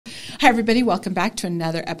Hi, everybody. Welcome back to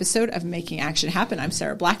another episode of Making Action Happen. I'm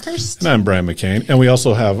Sarah Blackhurst. And I'm Brian McCain. And we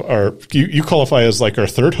also have you qualify as like our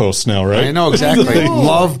third host now, right? I know, exactly.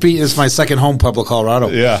 Love Beat is my second home pub of Colorado.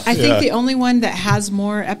 Yeah. I think the only one that has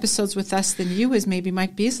more episodes with us than you is maybe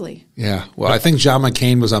Mike Beasley. Yeah. Well, I think John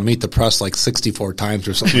McCain was on Meet the Press like 64 times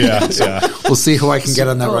or something. Yeah, We'll see who I can get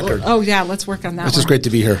on that record. Oh, yeah. Let's work on that Which is great to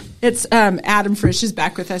be here. It's Adam Frisch is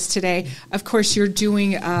back with us today. Of course, you're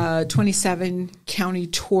doing a 27-county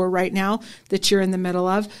tour right now that you're in the middle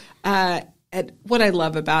of. And what I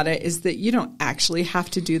love about it is that you don't actually have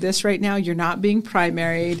to do this right now. You're not being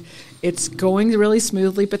primaried. It's going really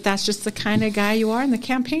smoothly, but that's just the kind of guy you are in the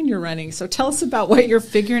campaign you're running. So tell us about what you're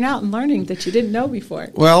figuring out and learning that you didn't know before.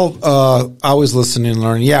 Well, always listening and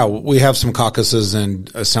learning. Yeah, we have some caucuses and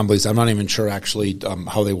assemblies. I'm not even sure actually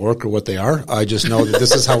how they work or what they are. I just know that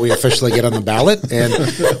this is how we officially get on the ballot, and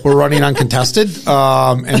we're running uncontested,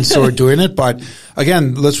 and so we're doing it. But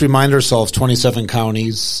again, let's remind ourselves, 27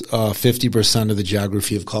 counties, 50% of the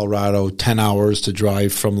geography of Colorado, 10 hours to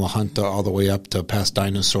drive from La Junta all the way up to past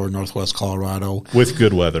Dinosaur, Northwest Colorado. With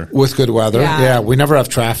good weather. With good weather. Yeah. We never have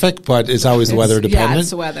traffic, but it's always the weather dependent. Yeah, it's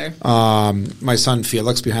the weather. My son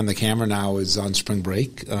Felix, behind the camera now, is on spring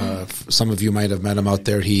break. Some of you might have met him out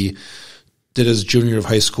there. He did his junior year of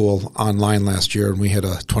high school online last year, and we had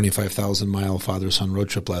a 25,000-mile father-son road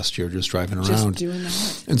trip last year just driving around. Just doing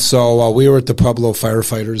that. And so we were at the Pueblo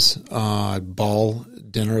Firefighters ball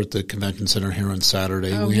dinner at the convention center here on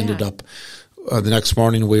Saturday. We ended up the next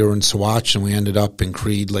morning we were in Saguache, and we ended up in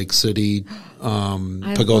Creed, Lake City,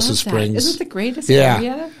 Pagosa Springs. Isn't it the greatest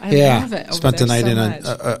area? I love it. Spent the night in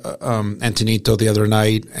Antonito the other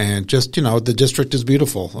night, and just, the district is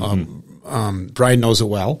beautiful. Brian knows it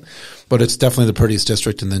well, but it's definitely the prettiest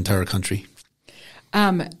district in the entire country.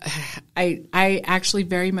 I actually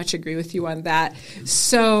very much agree with you on that.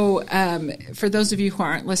 So, for those of you who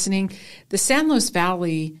aren't listening, the San Luis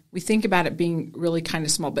Valley, we think about it being really kind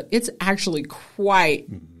of small, but it's actually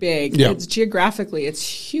quite big. Yeah. It's geographically, it's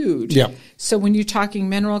huge. Yeah. So when you're talking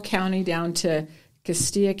Mineral County down to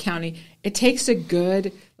Castilla County, it takes a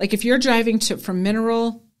good, like if you're driving from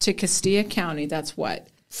Mineral to Castilla County, that's what?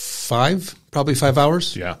 Probably 5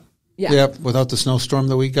 hours. Yeah. Yeah, without the snowstorm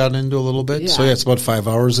that we got into a little bit. Yeah. So, it's about 5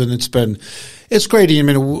 hours, and it's great. I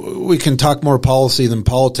mean, we can talk more policy than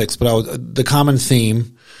politics, but the common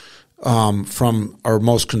theme from our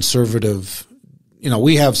most conservative,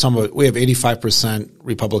 we have 85%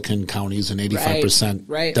 Republican counties and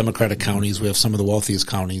 85% Democratic counties. We have some of the wealthiest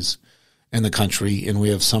counties in the country, and we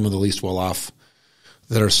have some of the least well-off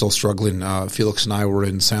that are still struggling. Felix and I were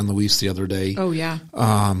in San Luis the other day. Oh, yeah.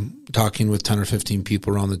 Talking with 10 or 15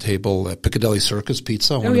 people around the table at Piccadilly Circus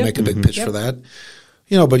Pizza. I want to make a big pitch for that.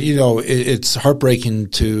 It's heartbreaking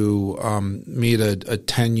to meet a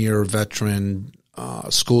 10-year veteran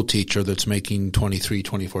school teacher that's making $23,000,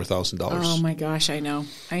 $24,000. Oh, my gosh, I know.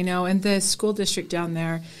 And the school district down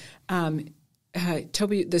there,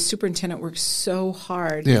 Toby, the superintendent, works so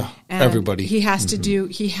hard. Yeah, and everybody. He has to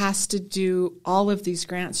do all of these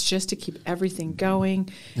grants just to keep everything going,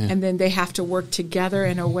 and then they have to work together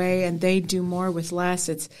in a way, and they do more with less.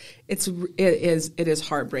 It is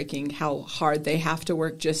heartbreaking how hard they have to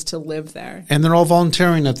work just to live there. And they're all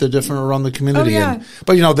volunteering at the different around the community. Oh, yeah.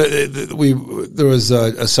 But there was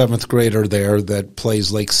a seventh grader there that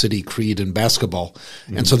plays Lake City Creed in basketball,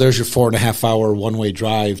 and so there's your 4.5 hour one-way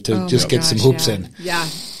drive to get some hoops in. Yeah,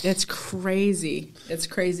 it's crazy. It's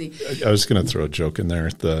crazy. I was going to throw a joke in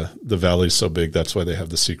there. The valley's so big, that's why they have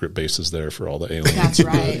the secret bases there for all the aliens. That's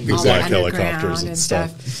right. These black helicopters and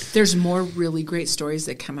stuff. There's more really great stories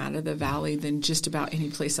that come out of the valley than just about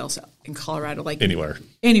any place else in Colorado. Like anywhere.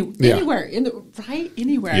 Anywhere.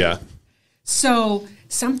 Anywhere. Yeah. So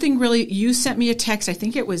something really, you sent me a text, I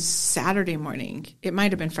think it was Saturday morning. It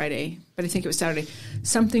might have been Friday, but I think it was Saturday.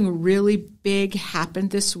 Something really big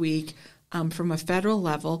happened this week from a federal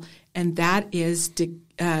level, and that is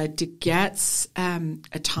DeGette's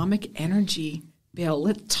atomic energy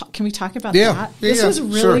bill. Can we talk about that? This was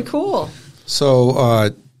really cool.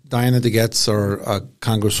 So Diana DeGette's our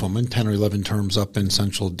congresswoman, 10 or 11 terms up in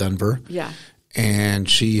central Denver. Yeah. And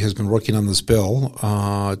she has been working on this bill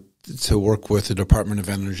to work with the Department of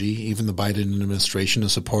Energy. Even the Biden administration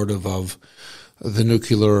is supportive of the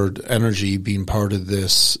nuclear energy being part of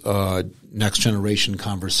this next generation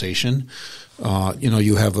conversation.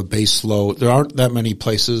 You have a base load. There aren't that many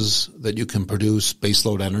places that you can produce base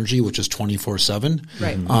load energy, which is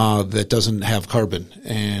 24/7, that doesn't have carbon.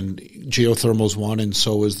 And geothermal is one, and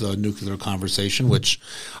so is the nuclear conversation, which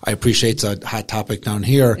I appreciate is a hot topic down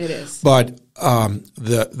here. It is. But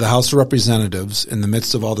the House of Representatives, in the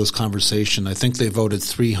midst of all this conversation, I think they voted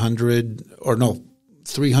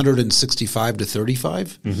 365 to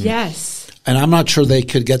 35. Mm-hmm. Yes. And I'm not sure they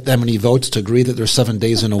could get that many votes to agree that there's 7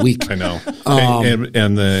 days in a week. I know.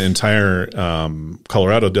 And the entire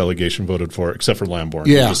Colorado delegation voted for it, except for Lamborn.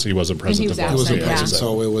 Yeah. He wasn't present. He wasn't present,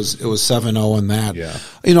 so it was 7-0 in that. Yeah.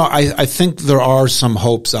 I think there are some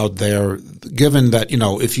hopes out there, given that,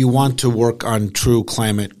 if you want to work on true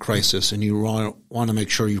climate crisis and you want to make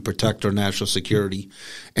sure you protect our national security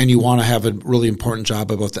and you want to have a really important job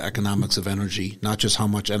about the economics of energy, not just how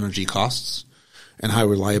much energy costs and how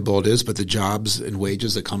reliable it is, but the jobs and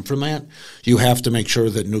wages that come from that. You have to make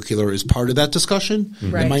sure that nuclear is part of that discussion.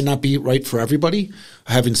 Right. It might not be right for everybody,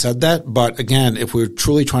 having said that. But again, if we're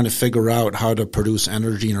truly trying to figure out how to produce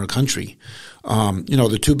energy in our country,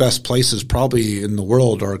 the two best places probably in the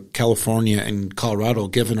world are California and Colorado,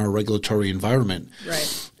 given our regulatory environment.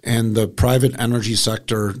 Right. And the private energy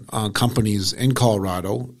sector companies in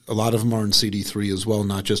Colorado, a lot of them are in CD-3 as well,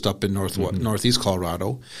 not just up in northeast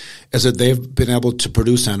Colorado, is that they've been able to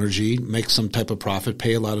produce energy, make some type of profit,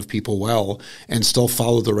 pay a lot of people well, and still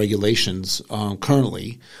follow the regulations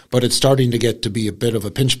currently. But it's starting to get to be a bit of a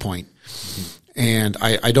pinch point. And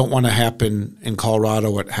I don't want to happen in Colorado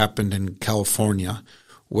what happened in California,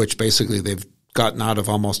 which basically they've gotten out of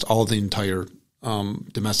almost all the entire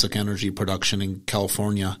domestic energy production in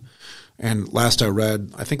California. And last I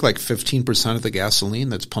read, I think like 15% of the gasoline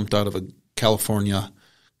that's pumped out of a California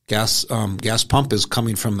gas pump is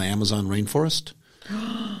coming from the Amazon rainforest.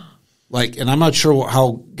 And I'm not sure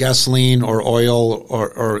how gasoline or oil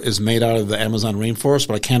or is made out of the Amazon rainforest,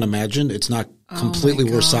 but I can't imagine it's not completely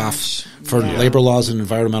worse off for labor laws and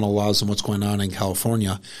environmental laws and what's going on in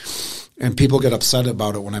California. And people get upset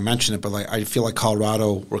about it when I mention it, but I feel like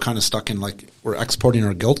Colorado, we're kind of stuck in we're exporting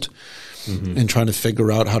our guilt and trying to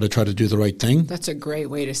figure out how to try to do the right thing. That's a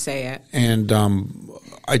great way to say it. And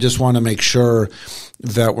I just want to make sure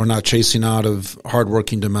that we're not chasing out of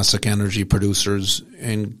hardworking domestic energy producers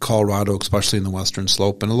in Colorado, especially in the Western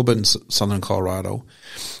Slope and a little bit in southern Colorado,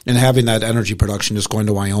 and having that energy production just going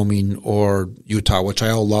to Wyoming or Utah, which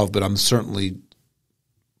I all love, but I'm certainly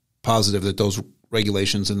positive that those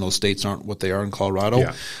regulations in those states aren't what they are in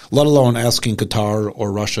Colorado, let alone asking Qatar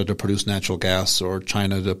or Russia to produce natural gas or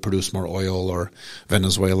China to produce more oil or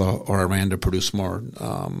Venezuela or Iran to produce more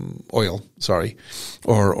oil,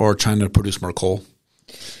 or China to produce more coal.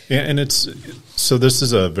 Yeah, and so this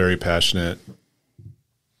is a very passionate,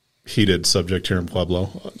 heated subject here in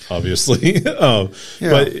Pueblo, obviously. But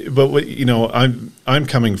I'm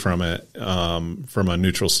coming from it from a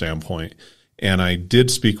neutral standpoint. And I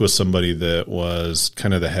did speak with somebody that was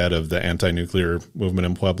kind of the head of the anti-nuclear movement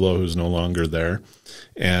in Pueblo, who's no longer there.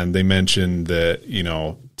 And they mentioned that,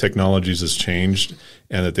 technologies has changed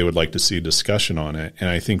and that they would like to see discussion on it. And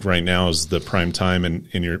I think right now is the prime time, and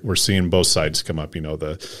we're seeing both sides come up,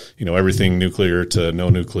 everything nuclear to no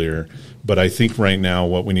nuclear. But I think right now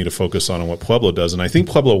what we need to focus on and what Pueblo does, and I think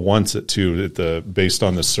Pueblo wants it too, based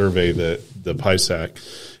on the survey that the PISAC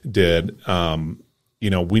did,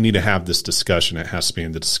 we need to have this discussion. It has to be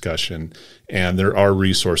in the discussion. And there are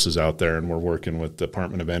resources out there, and we're working with the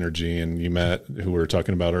Department of Energy, and you met who we were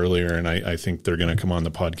talking about earlier, and I think they're going to come on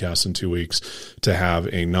the podcast in 2 weeks to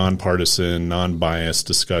have a nonpartisan, non-biased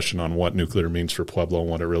discussion on what nuclear means for Pueblo and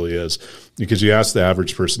what it really is. Because you ask the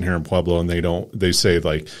average person here in Pueblo, and they say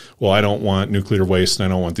well, I don't want nuclear waste and I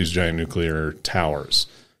don't want these giant nuclear towers.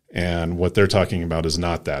 And what they're talking about is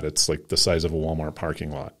not that. It's like the size of a Walmart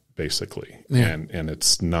parking lot, basically. Yeah. And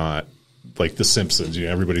it's not like The Simpsons.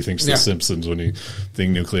 Everybody thinks The Simpsons when you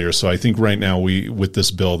think nuclear. So I think right now with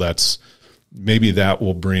this bill, maybe that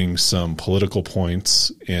will bring some political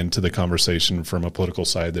points into the conversation from a political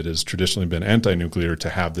side that has traditionally been anti-nuclear to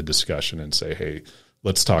have the discussion and say, hey,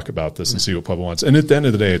 let's talk about this and see what Pueblo wants. And at the end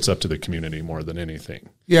of the day, it's up to the community more than anything.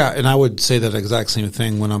 Yeah, and I would say that exact same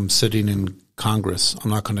thing when I'm sitting in Congress.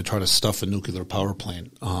 I'm not going to try to stuff a nuclear power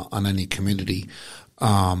plant on any community.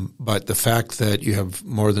 But the fact that you have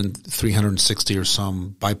more than 360 or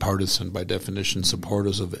some bipartisan, by definition,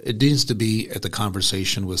 supporters of it, it needs to be at the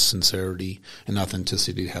conversation with sincerity and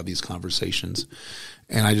authenticity to have these conversations.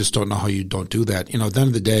 And I just don't know how you don't do that. At the end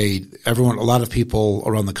of the day, a lot of people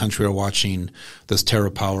around the country are watching this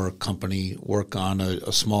TerraPower company work on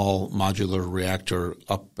a small modular reactor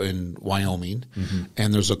up in Wyoming. Mm-hmm.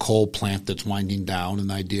 And there's a coal plant that's winding down. And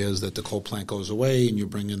the idea is that the coal plant goes away and you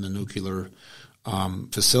bring in the nuclear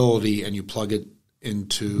facility and you plug it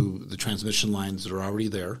into the transmission lines that are already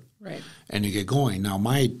there. Right. And you get going. Now,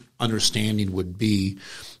 my understanding would be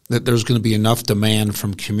that there's going to be enough demand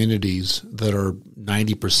from communities that are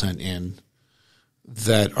 90% in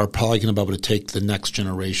that are probably going to be able to take the next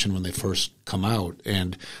generation when they first come out.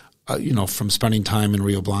 And from spending time in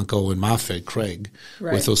Rio Blanco and Mafig, Craig,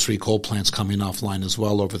 with those 3 coal plants coming offline as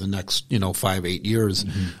well over the next, 5-8 years.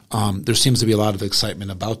 There seems to be a lot of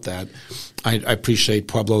excitement about that. I appreciate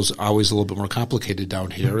Pueblo's always a little bit more complicated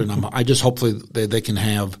down here, and I just hopefully they can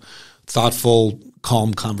have thoughtful,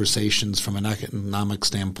 calm conversations from an economic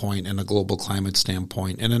standpoint and a global climate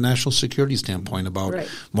standpoint and a national security standpoint about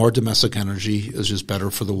more domestic energy is just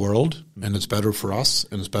better for the world, and it's better for us,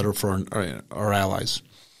 and it's better for our allies.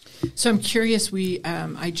 So I'm curious.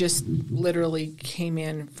 I just literally came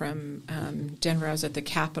in from Denver. I was at the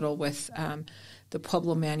Capitol with the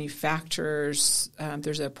Pueblo manufacturers.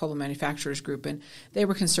 There's a Pueblo manufacturers group, and they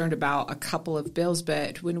were concerned about a couple of bills.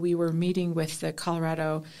 But when we were meeting with the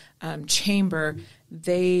Colorado Chamber,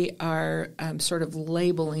 they are sort of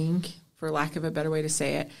labeling, for lack of a better way to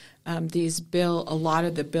say it, a lot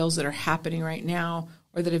of the bills that are happening right now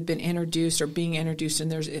or that have been introduced or being introduced,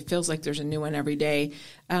 and it feels like there's a new one every day,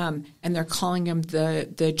 and they're calling them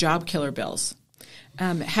the job killer bills.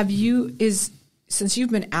 Since you've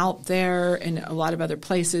been out there and a lot of other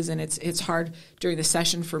places, and it's hard during the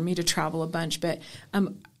session for me to travel a bunch, but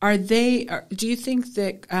do you think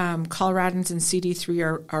that Coloradans and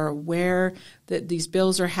CD3 are aware that these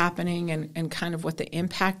bills are happening and kind of what the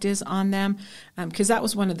impact is on them? Because that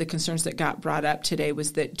was one of the concerns that got brought up today,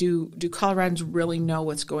 was that do Coloradans really know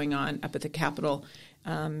what's going on up at the Capitol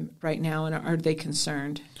right now, and are they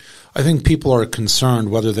concerned? I think people are concerned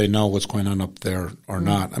whether they know what's going on up there or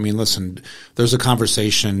not. I mean, listen, there's a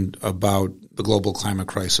conversation about the global climate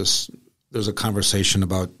crisis. There's a conversation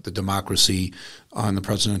about the democracy on the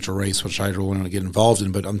presidential race, which I don't want to get involved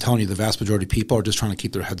in. But I'm telling you, the vast majority of people are just trying to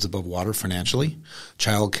keep their heads above water financially,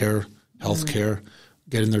 childcare, health care,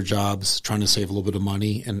 getting their jobs, trying to save a little bit of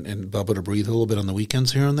money and be able to breathe a little bit on the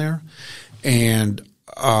weekends here and there. And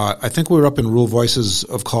I think we were up in Rural Voices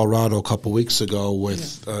of Colorado a couple weeks ago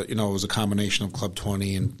with, it was a combination of Club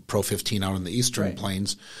 20 and Pro 15 out in the Eastern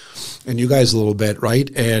Plains, and you guys a little bit,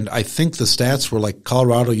 right? And I think the stats were like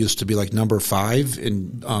Colorado used to be like number 5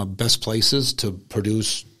 in best places to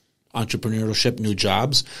produce entrepreneurship, new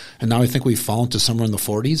jobs, and now I think we've fallen to somewhere in the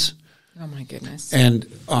 40s. Oh, my goodness. And,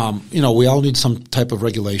 we all need some type of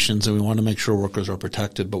regulations, and we want to make sure workers are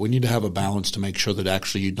protected, but we need to have a balance to make sure that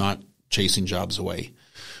actually you're not chasing jobs away.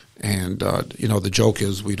 And, the joke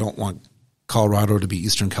is we don't want Colorado to be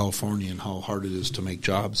Eastern California and how hard it is to make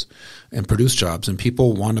jobs and produce jobs. And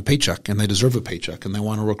people want a paycheck, and they deserve a paycheck, and they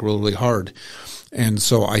want to work really, really hard. And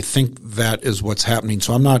so I think that is what's happening.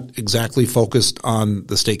 So I'm not exactly focused on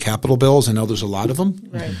the state capital bills. I know there's a lot of them.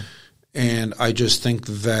 Right. And I just think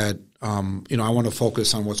that, I want to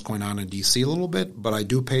focus on what's going on in D.C. a little bit, but I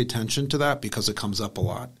do pay attention to that because it comes up a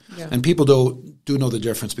lot. Yeah. And people do know the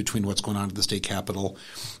difference between what's going on at the state capitol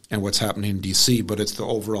and what's happening in D.C., but it's the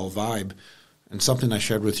overall vibe. And something I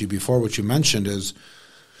shared with you before, which you mentioned, is,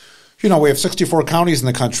 we have 64 counties in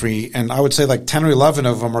the country, and I would say like 10 or 11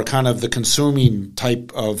 of them are kind of the consuming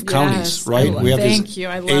type of counties, right? We have these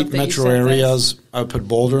 8 metro areas. I put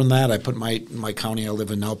Boulder in that. I put my county I live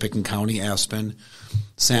in now, Pickens County, Aspen,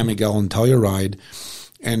 San Miguel, and Telluride.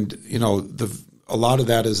 And, a lot of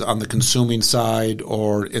that is on the consuming side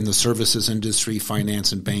or in the services industry,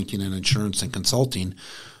 finance and banking and insurance and consulting.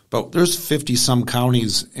 But there's 50-some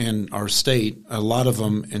counties in our state, a lot of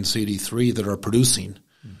them in CD3 that are producing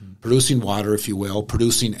water, if you will,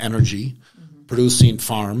 producing energy, producing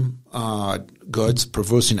farm goods,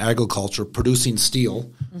 producing agriculture, producing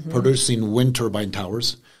steel, producing wind turbine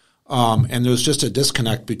towers. And there's just a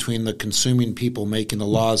disconnect between the consuming people making the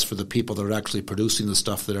laws for the people that are actually producing the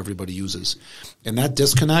stuff that everybody uses. And that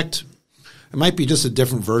disconnect, it might be just a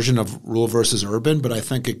different version of rural versus urban, but I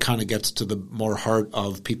think it kind of gets to the more heart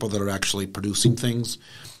of people that are actually producing things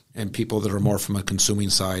and people that are more from a consuming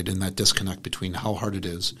side, and that disconnect between how hard it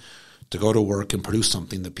is to go to work and produce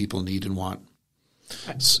something that people need and want.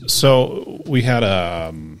 So we had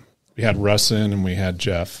Russ in and we had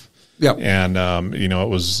Jeff. Yeah. And, it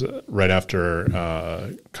was right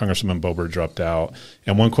after Congressman Bober dropped out.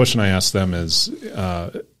 And one question I asked them is,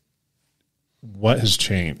 what has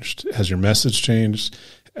changed? Has your message changed?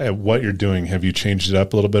 What you're doing, have you changed it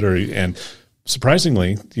up a little bit? And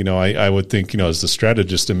surprisingly, I would think, as the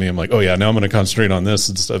strategist in me, I'm like, oh yeah, now I'm going to concentrate on this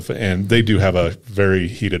and stuff. And they do have a very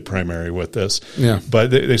heated primary with this. Yeah. But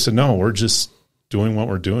they said, no, we're just doing what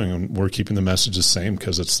we're doing and we're keeping the message the same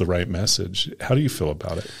because it's the right message. How do you feel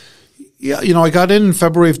about it? Yeah, I got in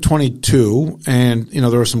February of 22, and,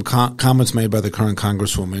 there were some comments made by the current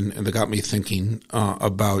congresswoman, and that got me thinking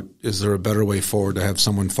about, is there a better way forward to have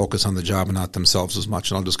someone focus on the job and not themselves as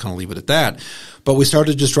much? And I'll just kind of leave it at that. But we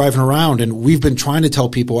started just driving around, and we've been trying to tell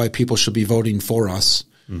people why people should be voting for us,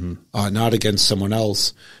 not against someone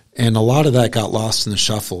else. And a lot of that got lost in the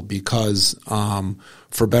shuffle because,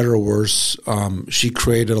 for better or worse, she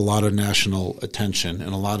created a lot of national attention,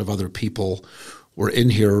 and a lot of other people were in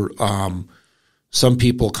here. Some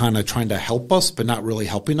people kind of trying to help us, but not really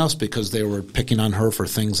helping us because they were picking on her for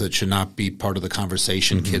things that should not be part of the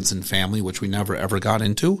conversation, kids and family, which we never ever got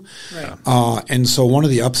into. Right. And so one of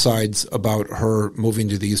the upsides about her moving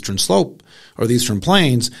to the Eastern Slope or the Eastern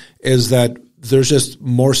Plains is that there's just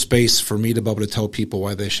more space for me to be able to tell people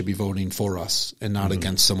why they should be voting for us and not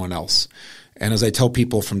against someone else. And as I tell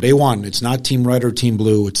people from day one, it's not Team Red or Team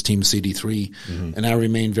Blue, it's Team CD3. And I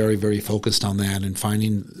remain very, very focused on that and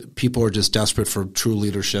finding people are just desperate for true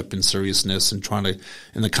leadership and seriousness and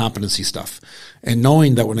and the competency stuff. And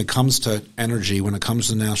knowing that when it comes to energy, when it comes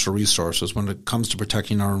to natural resources, when it comes to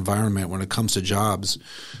protecting our environment, when it comes to jobs,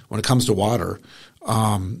 when it comes to water,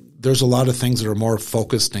 there's a lot of things that are more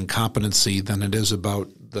focused in competency than it is about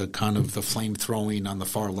the kind of the flame throwing on the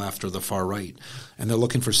far left or the far right. And they're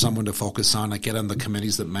looking for someone to focus on, get on the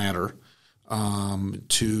committees that matter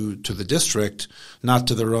to the district, not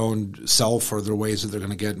to their own self or their ways that they're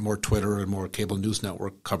going to get more Twitter and more cable news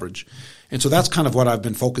network coverage. And so that's kind of what I've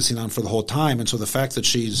been focusing on for the whole time. And so the fact that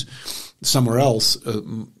she's somewhere else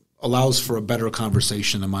allows for a better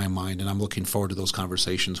conversation in my mind, and I'm looking forward to those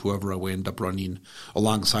conversations, whoever I will end up running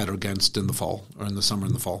alongside or against in the fall, or in the summer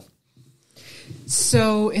and the fall.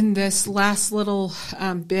 So in this last little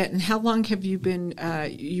bit, and how long have you been,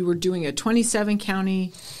 you were doing a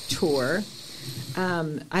 27-county tour.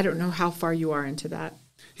 I don't know how far you are into that.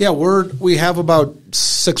 Yeah, we have about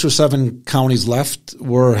 6 or 7 counties left.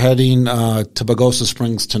 We're heading to Pagosa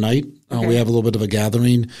Springs tonight. Okay. We have a little bit of a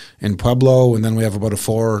gathering in Pueblo, and then we have about a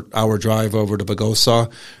 4-hour drive over to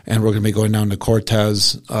Pagosa, and we're going to be going down to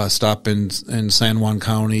Cortez, stop in San Juan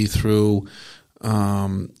County through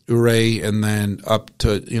Ouray, and then up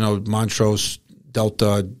to Montrose,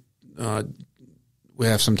 Delta. We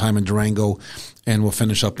have some time in Durango, and we'll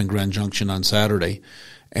finish up in Grand Junction on Saturday.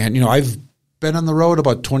 And I've been on the road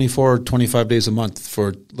about 24 or 25 days a month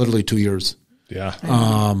for literally 2 years. Yeah.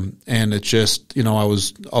 And it's just,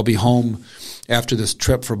 I'll be home after this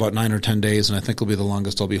trip for about 9 or 10 days, and I think it'll be the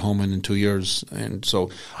longest I'll be home in 2 years. And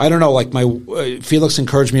so, I don't know, my Felix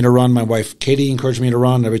encouraged me to run. My wife, Katie, encouraged me to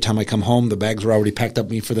run. Every time I come home, the bags are already packed up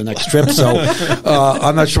me for the next trip. So,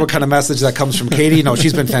 I'm not sure what kind of message that comes from Katie. No,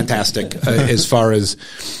 she's been fantastic as far as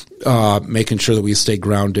making sure that we stay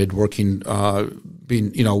grounded, working,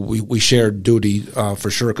 we shared duty for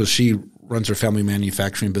sure because she runs her family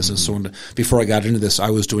manufacturing business. So before I got into this,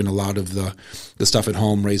 I was doing a lot of the stuff at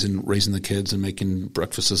home, raising the kids and making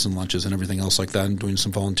breakfasts and lunches and everything else like that, and doing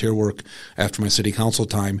some volunteer work after my city council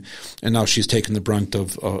time. And now she's taken the brunt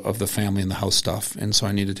of the family and the house stuff. And so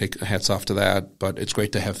I need to take hats off to that. But it's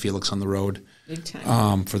great to have Felix on the road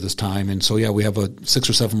for this time. And so, we have 6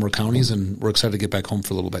 or 7 more counties, and we're excited to get back home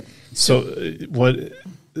for a little bit. So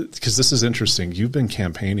because this is interesting. You've been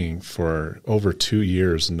campaigning for over 2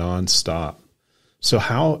 years nonstop. So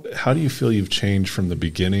how do you feel you've changed from the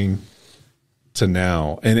beginning to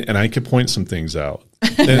now? And I could point some things out,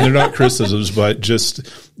 and they're not criticisms, but just,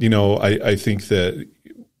 I think that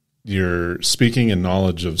your speaking and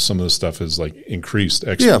knowledge of some of the stuff has increased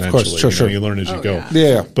exponentially. Yeah, of course. Sure. You learn as you go.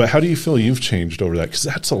 Yeah. But how do you feel you've changed over that? Because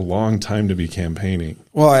that's a long time to be campaigning.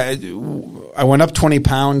 Well, I went up 20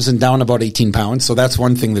 pounds and down about 18 pounds. So that's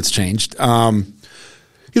one thing that's changed.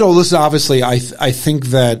 Listen, obviously, I think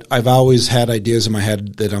that I've always had ideas in my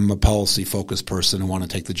head that I'm a policy-focused person and want to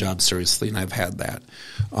take the job seriously, and I've had that.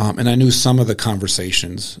 And I knew some of the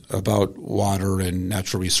conversations about water and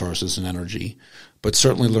natural resources and energy, but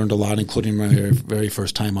certainly learned a lot, including my very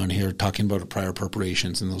first time on here talking about prior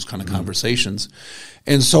appropriations and those kind of conversations.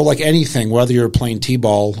 And so like anything, whether you're playing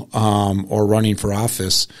t-ball or running for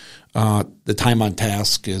office, the time on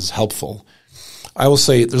task is helpful. I will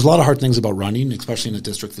say there's a lot of hard things about running, especially in a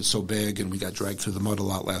district that's so big, and we got dragged through the mud a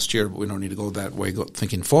lot last year, but we don't need to go that way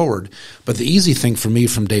thinking forward. But the easy thing for me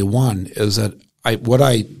from day one is that what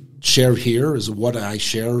I share here is what I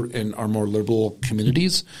share in our more liberal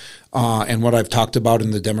communities. And what I've talked about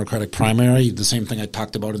in the Democratic primary, the same thing I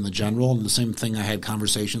talked about in the general, and the same thing I had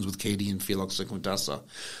conversations with Katie and Felix and Quintessa.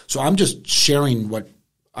 So I'm just sharing what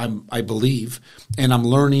I believe, and I'm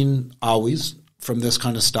learning always from this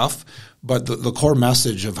kind of stuff. But the core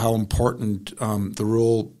message of how important the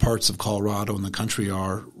rural parts of Colorado and the country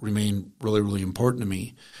remain really, really important to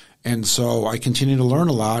me. And so I continue to learn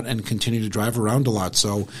a lot and continue to drive around a lot.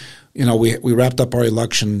 So, we wrapped up our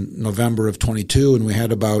election November of 22, and we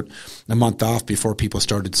had about a month off before people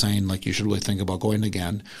started saying, you should really think about going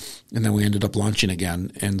again. And then we ended up launching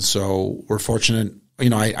again. And so we're fortunate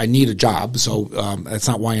I need a job, so that's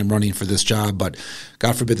not why I'm running for this job. But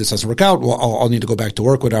God forbid this doesn't work out. Well, I'll need to go back to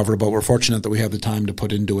work, whatever. But we're fortunate that we have the time to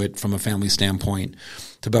put into it from a family standpoint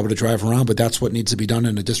to be able to drive around. But that's what needs to be done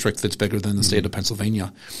in a district that's bigger than the state of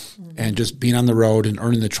Pennsylvania. And just being on the road and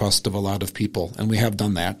earning the trust of a lot of people. And we have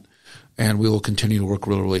done that. And we will continue to work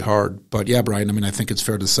really, really hard. But yeah, Brian, I mean, I think it's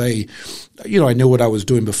fair to say, I knew what I was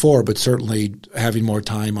doing before, but certainly having more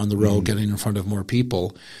time on the road, getting in front of more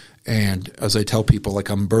people. And as I tell people, like,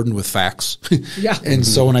 I'm burdened with facts. Yeah. And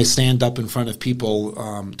so when I stand up in front of people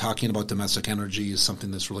talking about domestic energy is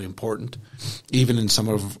something that's really important, even in some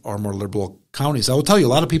of our more liberal counties. I will tell you, a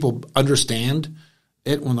lot of people understand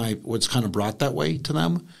it when I was kind of brought that way to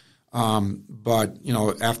them. But,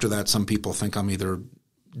 after that, some people think I'm either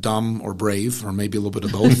dumb or brave, or maybe a little bit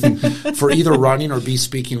of both, for either running or be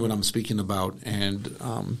speaking what I'm speaking about. And,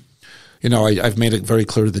 I've made it very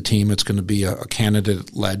clear to the team it's going to be a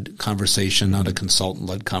candidate-led conversation, not a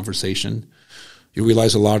consultant-led conversation. You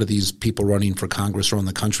realize a lot of these people running for Congress around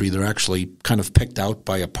the country, they're actually kind of picked out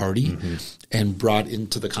by a party and brought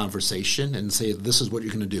into the conversation and say, this is what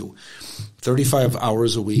you're going to do. 35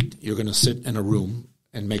 hours a week, you're going to sit in a room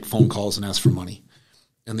and make phone calls and ask for money.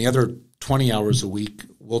 And the other 20 hours a week,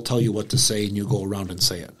 we'll tell you what to say, and you go around and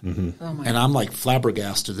say it. Oh, and I'm like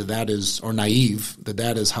flabbergasted that is, or naive,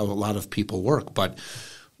 that is how a lot of people work. But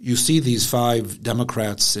you see these 5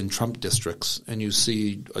 Democrats in Trump districts, and you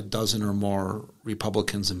see a dozen or more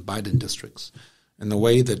Republicans in Biden districts. And the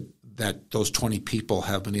way that those 20 people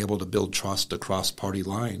have been able to build trust across party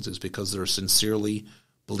lines is because they're sincerely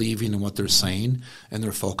believing in what they're saying, and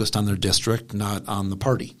they're focused on their district, not on the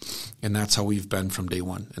party. And that's how we've been from day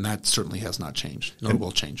one. And that certainly has not changed, nor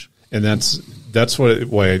will change. And that's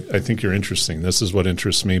why I think you're interesting. This is what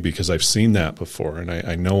interests me, because I've seen that before, and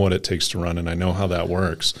I know what it takes to run, and I know how that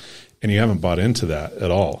works. And you haven't bought into that at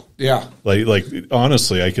all. Yeah. Like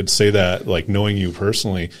honestly, I could say that, like, knowing you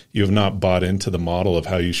personally, you have not bought into the model of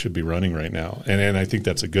how you should be running right now. And I think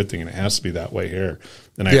that's a good thing, and it has to be that way here.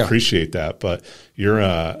 And I appreciate that. But you're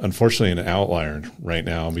unfortunately an outlier right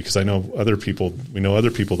now, because we know other people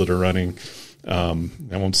that are running, I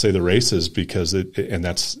won't say the races, because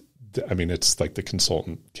it's like the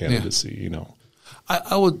consultant candidacy,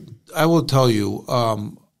 I will tell you,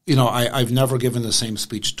 I've never given the same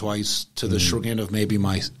speech twice, to the chagrin of maybe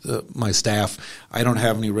my staff. I don't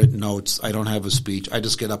have any written notes. I don't have a speech. I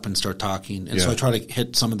just get up and start talking. And so I try to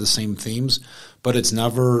hit some of the same themes, but it's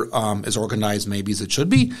never as organized maybe as it should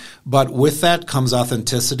be. But with that comes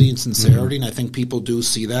authenticity and sincerity, and I think people do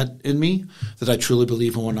see that in me, that I truly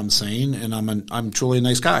believe in what I'm saying, and I'm truly a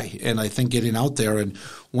nice guy. And I think getting out there, and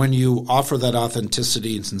when you offer that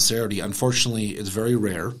authenticity and sincerity, unfortunately, it's very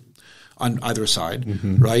rare on either side,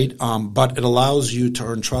 right? But it allows you to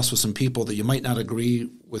earn trust with some people that you might not agree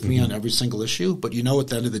with me on every single issue, but at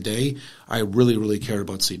the end of the day, I really, really care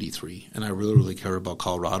about CD-3, and I really, really care about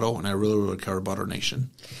Colorado, and I really, really care about our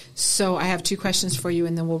nation. So I have 2 questions for you,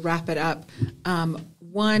 and then we'll wrap it up.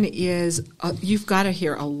 One is, you've got to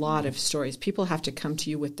hear a lot of stories. People have to come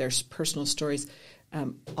to you with their personal stories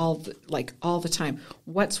all the time.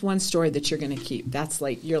 What's one story that you're going to keep? That's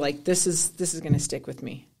like, you're like, this is going to stick with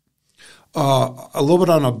me. A little bit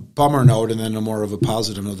on a bummer note, and then a more of a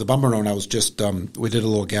positive note. The bummer note, I was just we did a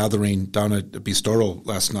little gathering down at Bistoro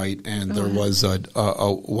last night, and there was a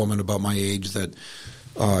woman about my age that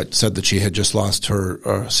said that she had just lost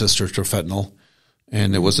her sister to fentanyl,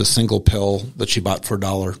 and it was a single pill that she bought for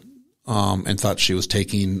 $1, and thought she was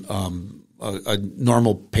taking a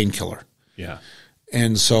normal painkiller. Yeah.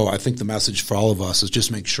 And so I think the message for all of us is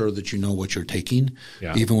just make sure that you know what you're taking,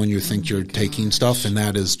 even when you think you're taking stuff. And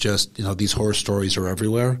that is just, these horror stories are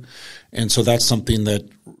everywhere. And so that's something that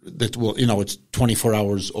will, it's 24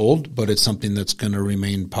 hours old, but it's something that's going to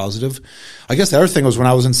remain positive. I guess the other thing was when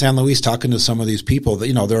I was in San Luis talking to some of these people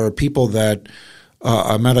that, there are people that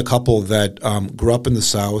I met a couple that grew up in the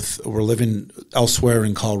South, were living elsewhere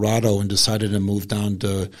in Colorado, and decided to move down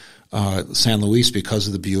to San Luis because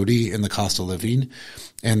of the beauty and the cost of living,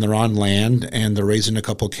 and they're on land, and they're raising a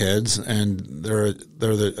couple kids, and they're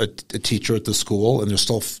a teacher at the school, and they're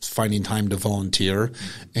still finding time to volunteer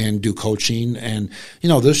and do coaching, and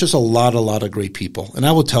there's just a lot of great people. And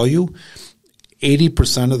I will tell you,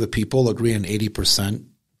 80% of the people agree on 80%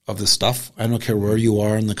 of the stuff. I don't care where you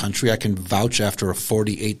are in the country. I can vouch after a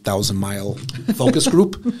 48,000-mile focus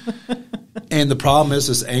group. And the problem is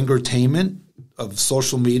this angertainment of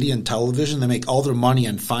social media and television. They make all their money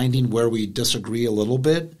on finding where we disagree a little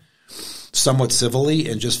bit, somewhat civilly,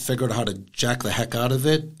 and just figure out how to jack the heck out of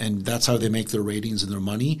it. And that's how they make their ratings and their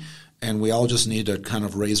money. And we all just need to kind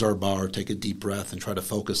of raise our bar, take a deep breath, and try to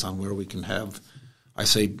focus on where we can have, I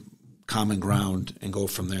say, common ground and go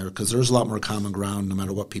from there, because there's a lot more common ground no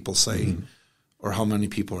matter what people say or how many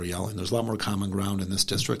people are yelling. There's a lot more common ground in this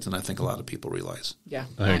district than I think a lot of people realize. Yeah,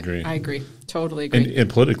 I agree. I agree. Totally agree. And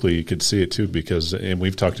politically, you could see it too, because, and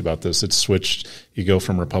we've talked about this, it's switched. You go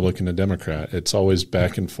from Republican to Democrat. It's always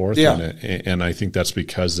back and forth. Yeah. In it. And I think that's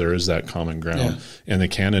because there is that common ground. Yeah. And the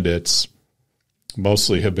candidates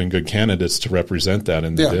mostly have been good candidates to represent that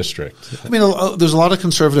in the district. I mean, there's a lot of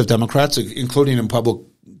conservative Democrats, including in Pueblo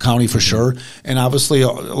County for sure, and obviously a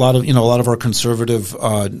lot of our conservative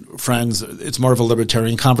friends. It's more of a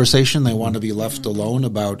libertarian conversation. They want to be left alone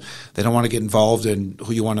about. They don't want to get involved in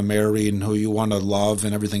who you want to marry and who you want to love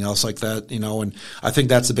and everything else like that. And I think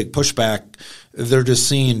that's a big pushback. They're just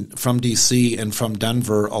seeing from D.C. and from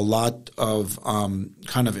Denver a lot of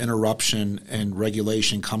kind of interruption and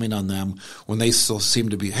regulation coming on them when they still seem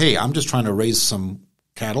to be, hey, I'm just trying to raise some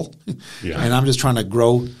cattle, and I'm just trying to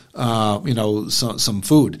grow, some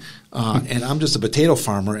food, and I'm just a potato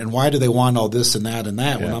farmer. And why do they want all this and that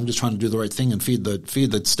when I'm just trying to do the right thing and feed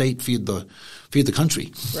the state, feed the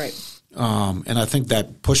country? Right. And I think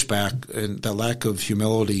that pushback and that lack of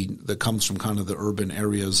humility that comes from kind of the urban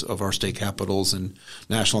areas of our state capitals and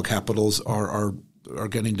national capitals are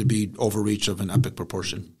getting to be overreach of an epic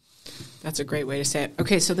proportion. That's a great way to say it.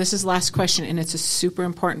 Okay, so this is the last question, and it's a super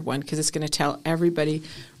important one because it's going to tell everybody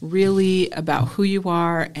really about who you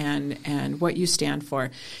are and what you stand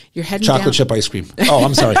for. You're heading chocolate chip ice cream. Oh,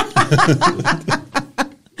 I'm sorry.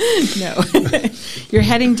 No. You're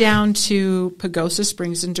heading down to Pagosa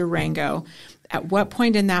Springs in Durango. At what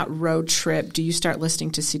point in that road trip do you start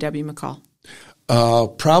listening to C.W. McCall?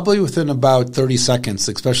 Probably within about 30 seconds,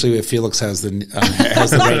 especially if Felix has the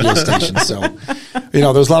radio station. So,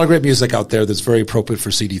 there's a lot of great music out there that's very appropriate for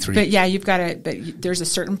CD3. But yeah, there's a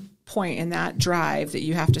certain point in that drive that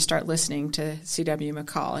you have to start listening to C.W.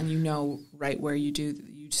 McCall, and right where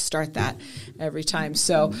you start that every time.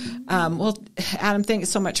 So, Adam, thank you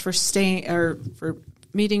so much for for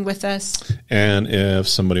meeting with us. And if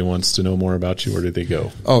somebody wants to know more about you, where do they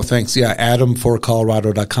go? Oh, thanks. Yeah,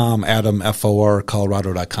 adam4colorado.com,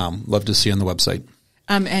 adam4colorado.com. Love to see you on the website.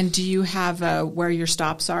 And do you have where your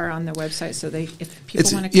stops are on the website if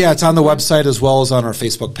people want to? Yeah, it's on the website as well as on our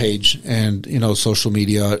Facebook page and, social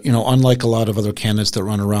media. Unlike a lot of other candidates that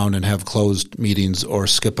run around and have closed meetings or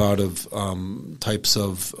skip out of types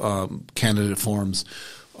of candidate forums,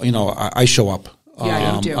 I show up.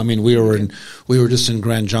 Yeah, you do. I mean, we were just in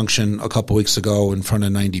Grand Junction a couple weeks ago in front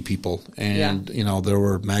of 90 people, and there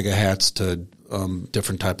were MAGA hats to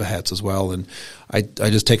different type of hats as well. And I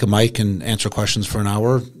just take a mic and answer questions for an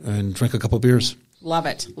hour and drink a couple beers. Love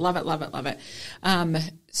it, love it, love it, love it.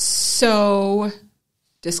 So,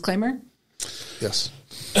 disclaimer. Yes.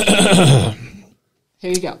 Here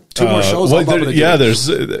you go. Two more shows.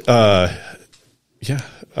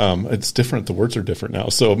 It's different. The words are different now.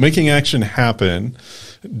 So Making Action Happen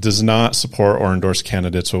does not support or endorse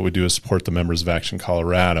candidates. What we do is support the members of Action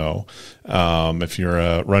Colorado. If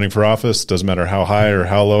you're running for office, doesn't matter how high or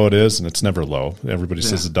how low it is, and it's never low. Everybody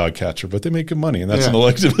says a dog catcher, but they make good money, and that's an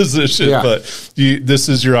elected position. Yeah. But this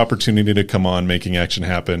is your opportunity to come on Making Action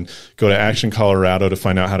Happen. Go to Action Colorado to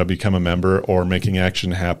find out how to become a member, or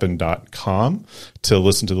makingactionhappen.com to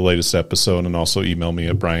listen to the latest episode, and also email me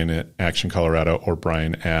at Brian@ActionColorado or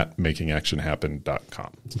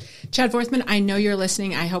Brian@makingactionhappen.com. Chad Forthman, I know you're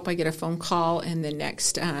listening. I hope I get a phone call in the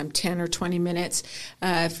next 10 or 20 minutes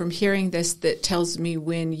from hearing this that tells me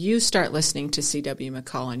when you start listening to C.W.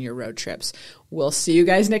 McCall on your road trips. We'll see you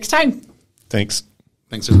guys next time. Thanks.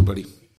 Thanks, everybody.